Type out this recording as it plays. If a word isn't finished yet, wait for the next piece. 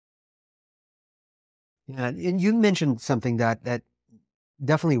Yeah, and you mentioned something that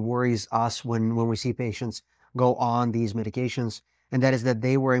definitely worries us when we see patients go on these medications, and that is that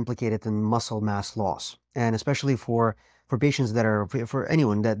they were implicated in muscle mass loss, and especially for patients that are for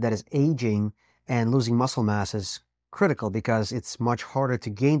anyone that is aging and losing muscle mass is critical because it's much harder to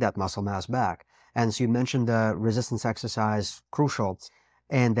gain that muscle mass back. And so you mentioned the resistance exercise crucial,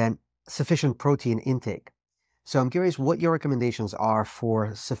 and then sufficient protein intake. So I'm curious what your recommendations are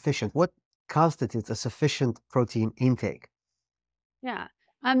for sufficient. What constitutes a sufficient protein intake? Yeah.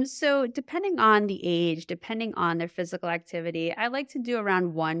 So depending on the age, depending on their physical activity, I like to do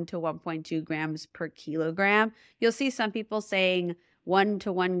around 1 to 1.2 grams per kilogram. You'll see some people saying 1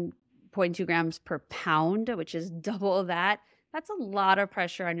 to 1.2 grams per pound, which is double that. That's a lot of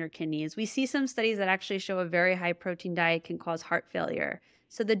pressure on your kidneys. We see some studies that actually show a very high protein diet can cause heart failure.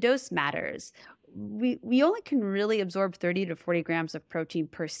 So the dose matters. We only can really absorb 30 to 40 grams of protein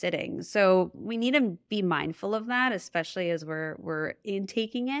per sitting. So we need to be mindful of that, especially as we're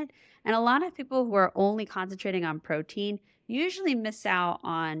intaking it. And a lot of people who are only concentrating on protein usually miss out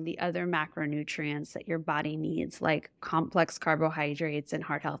on the other macronutrients that your body needs, like complex carbohydrates and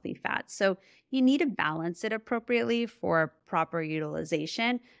heart healthy fats. So you need to balance it appropriately for proper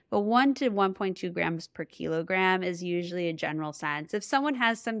utilization. But 1 to 1.2 grams per kilogram is usually a general sense. If someone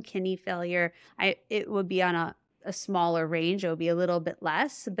has some kidney failure, it would be on a smaller range. It would be a little bit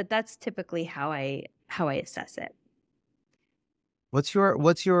less, but that's typically how I assess it. What's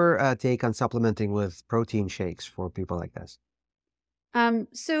your take on supplementing with protein shakes for people like this?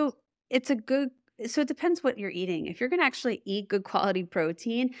 So it's a good so it depends what you're eating. If you're going to actually eat good quality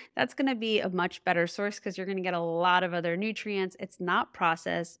protein, that's going to be a much better source because you're going to get a lot of other nutrients. It's not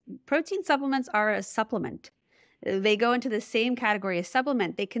processed. Protein supplements are a supplement. They go into the same category as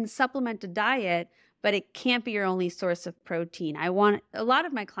supplement. They can supplement a diet, but it can't be your only source of protein. I want a lot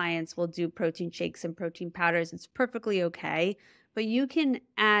of my clients will do protein shakes and protein powders. It's perfectly okay, but you can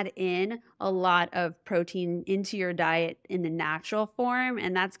add in a lot of protein into your diet in the natural form,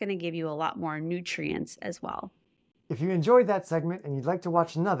 and that's going to give you a lot more nutrients as well. If you enjoyed that segment and you'd like to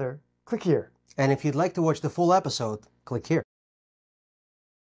watch another, click here. And if you'd like to watch the full episode, click here.